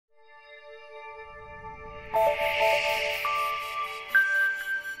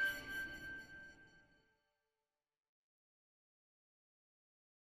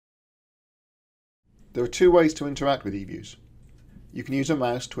There are two ways to interact with EViews. You can use a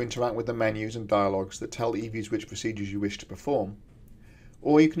mouse to interact with the menus and dialogues that tell EViews which procedures you wish to perform,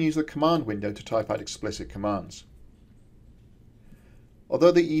 or you can use the command window to type out explicit commands.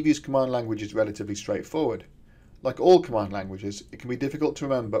 Although the EViews command language is relatively straightforward, like all command languages, it can be difficult to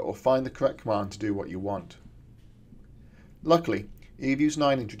remember or find the correct command to do what you want. Luckily, EViews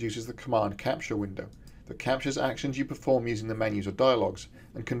 9 introduces the command capture window that captures actions you perform using the menus or dialogues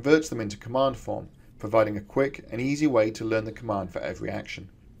and converts them into command form, providing a quick and easy way to learn the command for every action.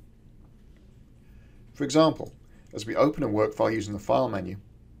 For example, as we open a work file using the File menu,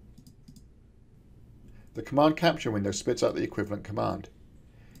 the command capture window spits out the equivalent command.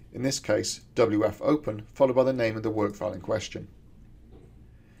 In this case, wfopen followed by the name of the work file in question.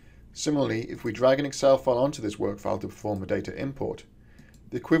 Similarly, if we drag an Excel file onto this work file to perform a data import,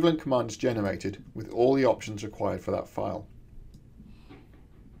 the equivalent command is generated with all the options required for that file.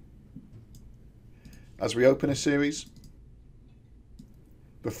 As we open a series,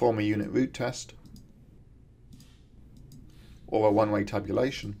 perform a unit root test, or a one-way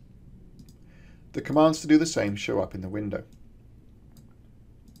tabulation, the commands to do the same show up in the window.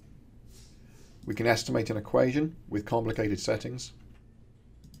 We can estimate an equation with complicated settings,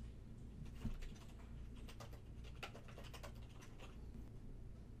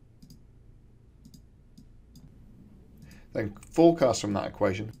 then forecast from that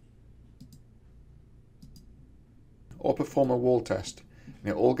equation, or perform a wall test,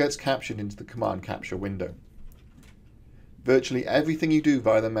 and it all gets captured into the command capture window. Virtually everything you do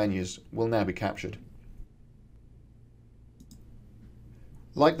via the menus will now be captured.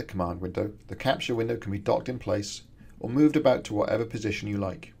 Like the command window, the capture window can be docked in place or moved about to whatever position you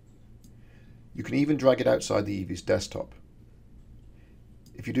like. You can even drag it outside the EViews desktop.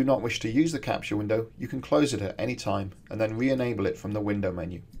 If you do not wish to use the capture window, you can close it at any time and then re-enable it from the window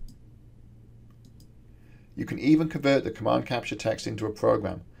menu. You can even convert the command capture text into a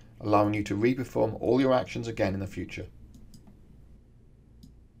program, allowing you to re-perform all your actions again in the future.